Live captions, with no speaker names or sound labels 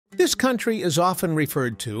This country is often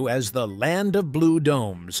referred to as the Land of Blue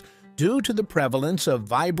Domes due to the prevalence of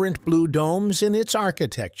vibrant blue domes in its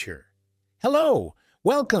architecture. Hello,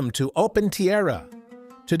 welcome to Opentiera.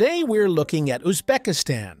 Today we're looking at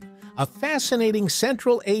Uzbekistan, a fascinating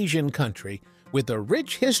Central Asian country with a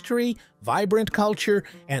rich history, vibrant culture,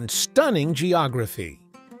 and stunning geography.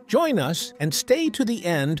 Join us and stay to the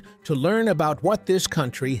end to learn about what this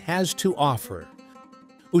country has to offer.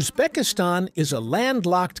 Uzbekistan is a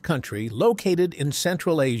landlocked country located in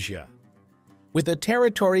Central Asia. With a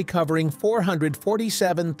territory covering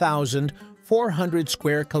 447,400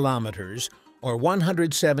 square kilometers, or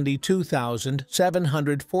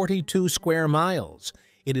 172,742 square miles,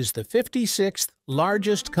 it is the 56th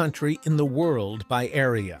largest country in the world by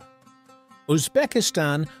area.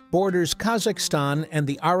 Uzbekistan borders Kazakhstan and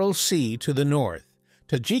the Aral Sea to the north,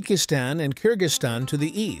 Tajikistan and Kyrgyzstan to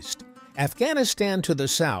the east, Afghanistan to the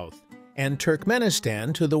south, and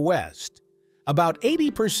Turkmenistan to the west. About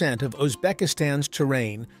 80% of Uzbekistan's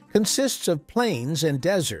terrain consists of plains and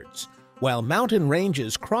deserts, while mountain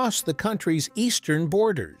ranges cross the country's eastern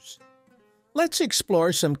borders. Let's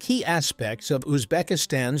explore some key aspects of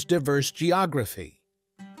Uzbekistan's diverse geography.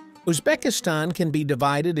 Uzbekistan can be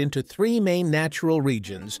divided into three main natural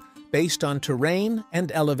regions based on terrain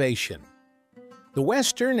and elevation. The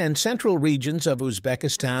western and central regions of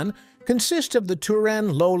Uzbekistan consist of the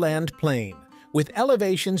Turan lowland plain, with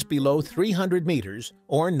elevations below 300 meters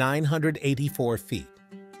or 984 feet.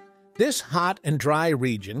 This hot and dry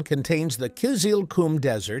region contains the Kizilkum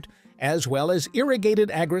Desert as well as irrigated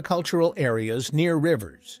agricultural areas near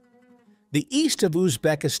rivers. The east of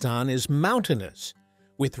Uzbekistan is mountainous,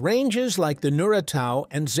 with ranges like the Nuratau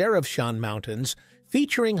and Zarafshan Mountains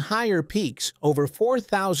featuring higher peaks over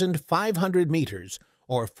 4,500 meters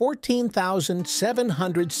or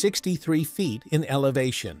 14,763 feet in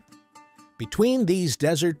elevation. Between these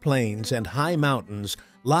desert plains and high mountains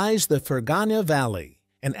lies the Fergana Valley,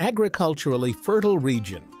 an agriculturally fertile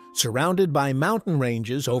region surrounded by mountain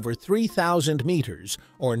ranges over 3,000 meters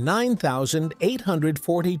or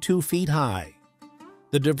 9,842 feet high.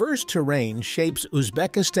 The diverse terrain shapes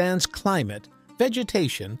Uzbekistan's climate,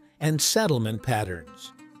 vegetation, and settlement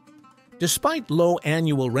patterns. Despite low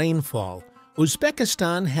annual rainfall,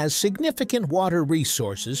 Uzbekistan has significant water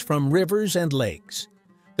resources from rivers and lakes.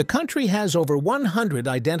 The country has over 100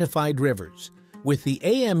 identified rivers, with the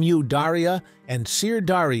Amu Darya and Sir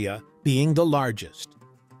Darya being the largest.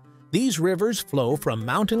 These rivers flow from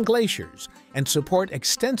mountain glaciers and support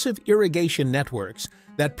extensive irrigation networks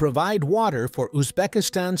that provide water for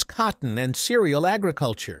Uzbekistan's cotton and cereal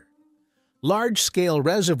agriculture. Large-scale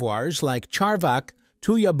reservoirs like Charvak,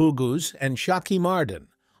 Tuyabuguz, and Shakimardan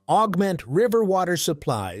augment river water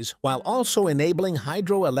supplies while also enabling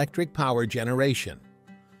hydroelectric power generation.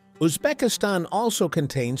 Uzbekistan also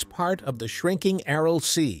contains part of the shrinking Aral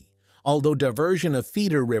Sea, although diversion of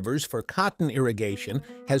feeder rivers for cotton irrigation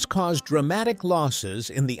has caused dramatic losses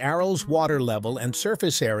in the Aral's water level and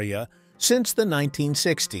surface area since the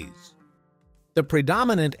 1960s. The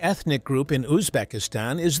predominant ethnic group in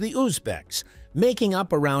Uzbekistan is the Uzbeks, making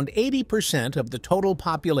up around 80% of the total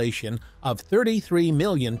population of 33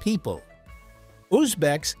 million people.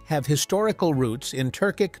 Uzbeks have historical roots in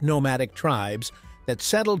Turkic nomadic tribes that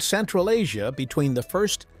settled Central Asia between the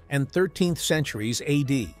 1st and 13th centuries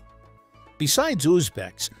AD. Besides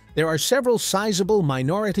Uzbeks, there are several sizable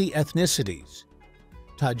minority ethnicities.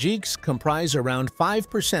 Tajiks comprise around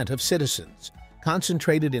 5% of citizens,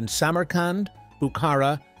 concentrated in Samarkand,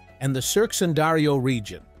 Bukhara, and the Surkhandaryo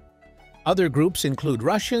region. Other groups include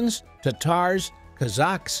Russians, Tatars,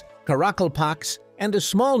 Kazakhs, Karakalpaks, and a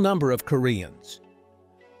small number of Koreans.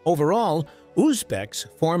 Overall, Uzbeks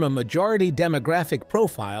form a majority demographic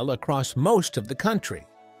profile across most of the country.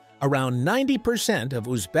 Around 90% of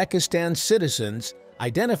Uzbekistan's citizens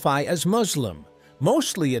identify as Muslim,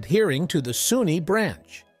 mostly adhering to the Sunni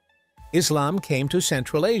branch. Islam came to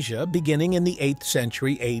Central Asia beginning in the 8th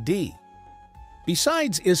century AD.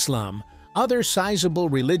 Besides Islam, other sizable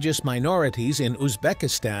religious minorities in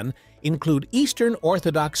Uzbekistan include Eastern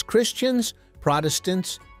Orthodox Christians,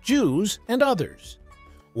 Protestants, Jews, and others.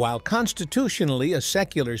 While constitutionally a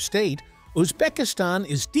secular state, Uzbekistan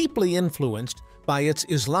is deeply influenced by its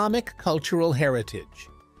Islamic cultural heritage.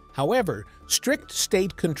 However, strict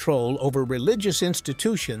state control over religious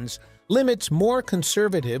institutions limits more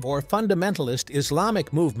conservative or fundamentalist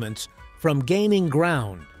Islamic movements from gaining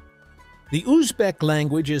ground. The Uzbek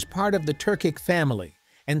language is part of the Turkic family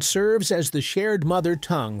and serves as the shared mother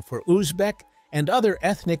tongue for Uzbek and other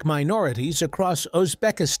ethnic minorities across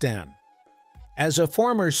Uzbekistan. As a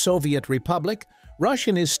former Soviet republic,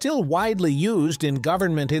 Russian is still widely used in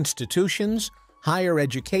government institutions, higher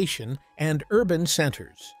education, and urban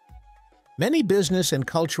centers. Many business and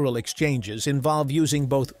cultural exchanges involve using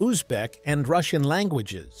both Uzbek and Russian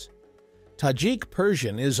languages. Tajik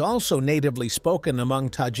Persian is also natively spoken among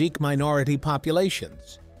Tajik minority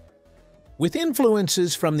populations. With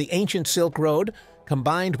influences from the ancient Silk Road,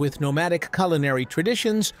 combined with nomadic culinary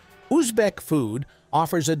traditions, Uzbek food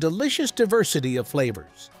offers a delicious diversity of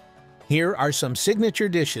flavors. Here are some signature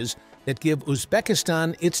dishes that give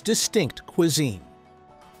Uzbekistan its distinct cuisine.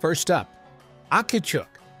 First up, akichuk,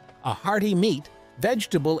 a hearty meat,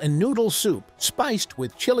 vegetable, and noodle soup spiced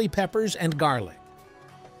with chili peppers and garlic.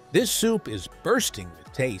 This soup is bursting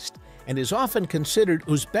with taste and is often considered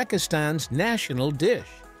Uzbekistan's national dish.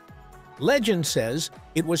 Legend says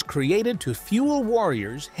it was created to fuel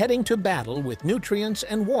warriors heading to battle with nutrients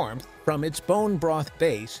and warmth from its bone broth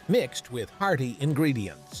base mixed with hearty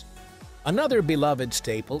ingredients. Another beloved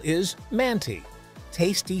staple is manti,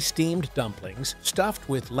 tasty steamed dumplings stuffed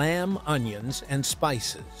with lamb, onions, and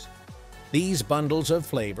spices. These bundles of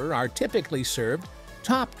flavor are typically served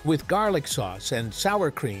topped with garlic sauce and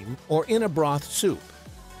sour cream or in a broth soup.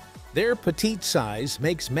 Their petite size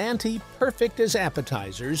makes manti perfect as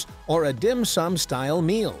appetizers or a dim sum-style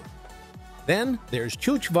meal. Then there's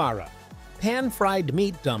chuchvara, pan-fried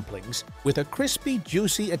meat dumplings with a crispy,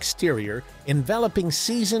 juicy exterior enveloping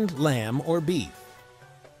seasoned lamb or beef.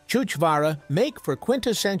 Chuchvara make for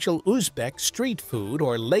quintessential Uzbek street food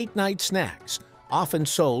or late-night snacks, often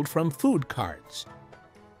sold from food carts.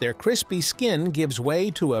 Their crispy skin gives way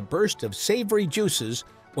to a burst of savory juices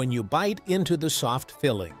when you bite into the soft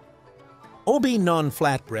filling. Obi non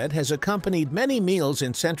flatbread has accompanied many meals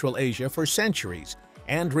in Central Asia for centuries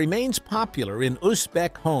and remains popular in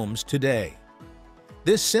Uzbek homes today.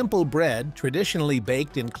 This simple bread, traditionally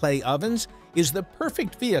baked in clay ovens, is the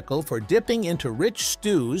perfect vehicle for dipping into rich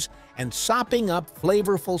stews and sopping up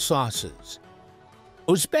flavorful sauces.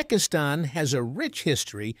 Uzbekistan has a rich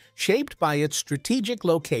history shaped by its strategic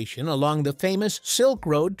location along the famous Silk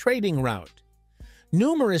Road trading route.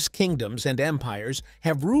 Numerous kingdoms and empires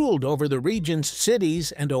have ruled over the region's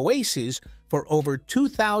cities and oases for over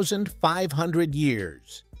 2,500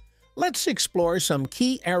 years. Let's explore some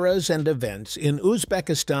key eras and events in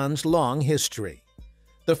Uzbekistan's long history.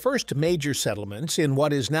 The first major settlements in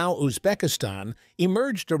what is now Uzbekistan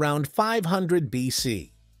emerged around 500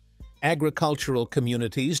 BC. Agricultural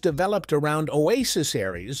communities developed around oasis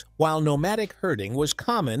areas, while nomadic herding was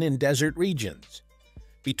common in desert regions.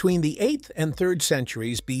 Between the 8th and 3rd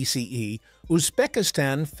centuries BCE,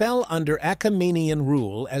 Uzbekistan fell under Achaemenian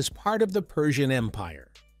rule as part of the Persian Empire.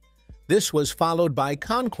 This was followed by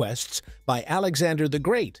conquests by Alexander the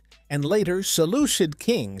Great and later Seleucid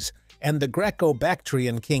kings and the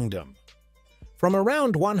Greco-Bactrian kingdom. From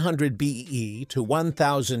around 100 BE to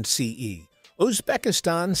 1000 CE,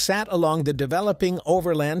 Uzbekistan sat along the developing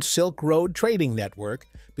overland Silk Road trading network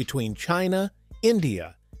between China,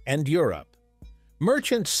 India, and Europe.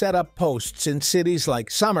 Merchants set up posts in cities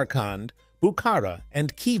like Samarkand, Bukhara,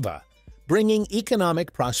 and Khiva, bringing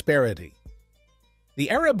economic prosperity.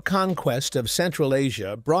 The Arab conquest of Central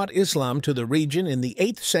Asia brought Islam to the region in the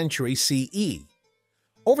 8th century CE.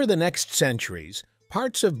 Over the next centuries,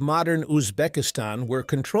 parts of modern Uzbekistan were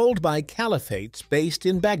controlled by caliphates based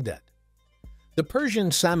in Baghdad. The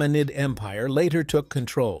Persian Samanid Empire later took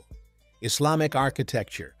control. Islamic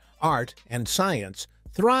architecture, art, and science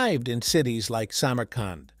thrived in cities like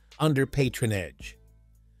Samarkand under patronage.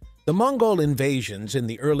 The Mongol invasions in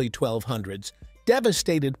the early 1200s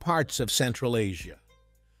devastated parts of Central Asia.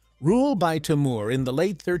 Rule by Timur in the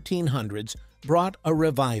late 1300s brought a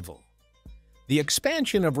revival. The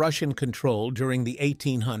expansion of Russian control during the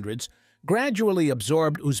 1800s gradually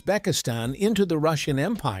absorbed Uzbekistan into the Russian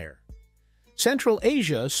Empire. Central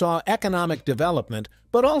Asia saw economic development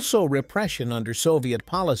but also repression under Soviet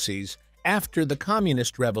policies after the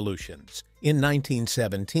Communist revolutions in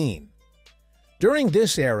 1917. During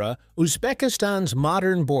this era, Uzbekistan's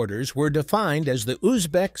modern borders were defined as the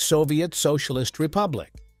Uzbek Soviet Socialist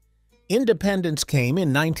Republic. Independence came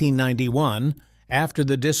in 1991 after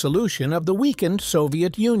the dissolution of the weakened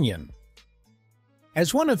Soviet Union.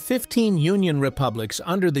 As one of 15 Union republics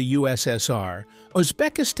under the USSR,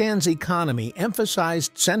 Uzbekistan's economy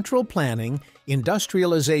emphasized central planning,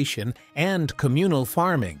 industrialization, and communal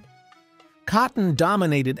farming. Cotton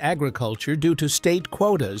dominated agriculture due to state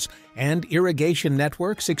quotas, and irrigation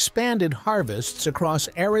networks expanded harvests across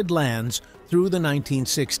arid lands through the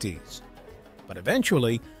 1960s. But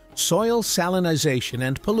eventually, soil salinization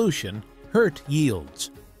and pollution hurt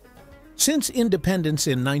yields. Since independence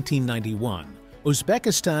in 1991,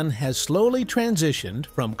 Uzbekistan has slowly transitioned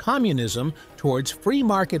from communism towards free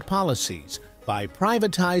market policies by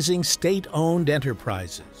privatizing state-owned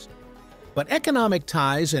enterprises. But economic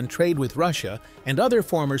ties and trade with Russia and other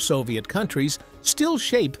former Soviet countries still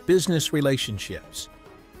shape business relationships.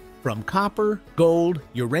 From copper, gold,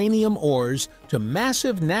 uranium ores to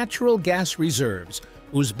massive natural gas reserves,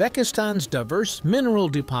 Uzbekistan's diverse mineral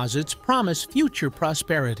deposits promise future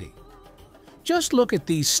prosperity. Just look at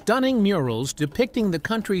these stunning murals depicting the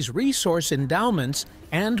country's resource endowments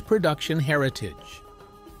and production heritage.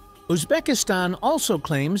 Uzbekistan also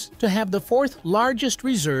claims to have the fourth largest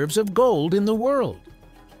reserves of gold in the world.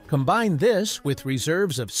 Combine this with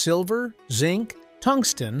reserves of silver, zinc,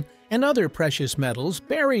 tungsten, and other precious metals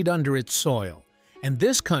buried under its soil, and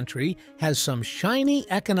this country has some shiny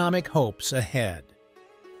economic hopes ahead.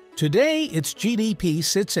 Today, its GDP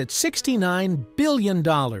sits at $69 billion.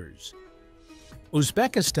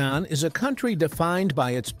 Uzbekistan is a country defined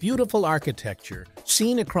by its beautiful architecture,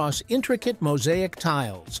 seen across intricate mosaic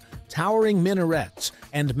tiles, towering minarets,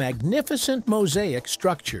 and magnificent mosaic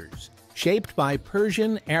structures. Shaped by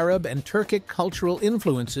Persian, Arab, and Turkic cultural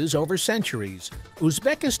influences over centuries,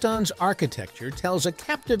 Uzbekistan's architecture tells a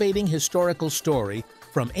captivating historical story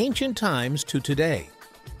from ancient times to today.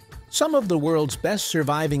 Some of the world's best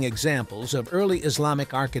surviving examples of early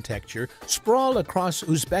Islamic architecture sprawl across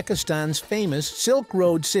Uzbekistan's famous Silk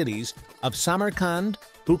Road cities of Samarkand,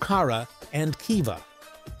 Bukhara, and Khiva.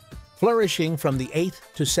 Flourishing from the 8th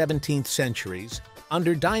to 17th centuries,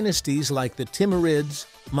 under dynasties like the Timurids,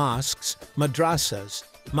 mosques, madrasas,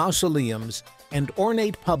 mausoleums, and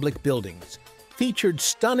ornate public buildings featured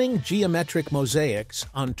stunning geometric mosaics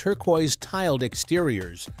on turquoise tiled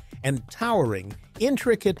exteriors and towering,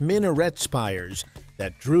 intricate minaret spires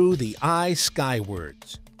that drew the eye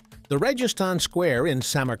skywards. The Registan Square in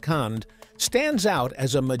Samarkand stands out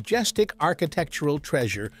as a majestic architectural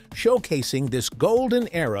treasure showcasing this golden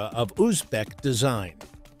era of Uzbek design.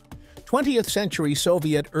 20th century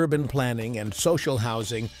Soviet urban planning and social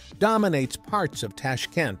housing dominates parts of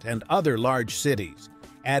Tashkent and other large cities,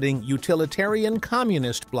 adding utilitarian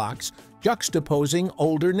communist blocks juxtaposing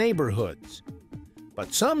older neighborhoods.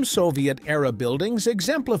 But some Soviet-era buildings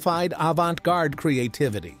exemplified avant-garde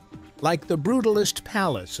creativity, like the Brutalist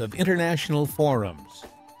Palace of International Forums.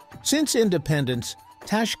 Since independence,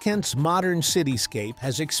 Tashkent's modern cityscape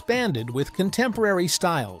has expanded with contemporary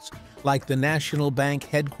styles, like the National Bank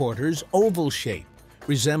headquarters' oval shape,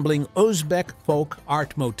 resembling Uzbek folk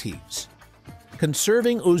art motifs.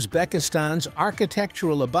 Conserving Uzbekistan's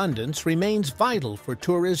architectural abundance remains vital for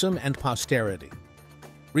tourism and posterity.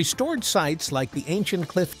 Restored sites like the ancient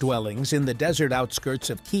cliff dwellings in the desert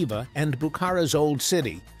outskirts of Khiva and Bukhara's Old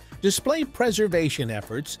City display preservation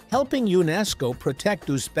efforts helping UNESCO protect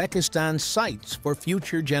Uzbekistan's sites for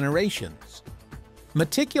future generations.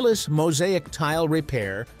 Meticulous mosaic tile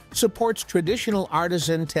repair supports traditional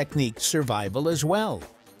artisan techniques survival as well.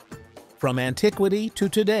 From antiquity to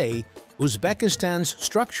today, Uzbekistan's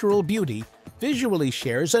structural beauty visually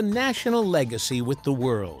shares a national legacy with the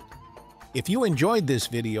world. If you enjoyed this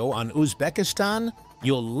video on Uzbekistan,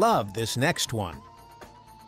 you'll love this next one.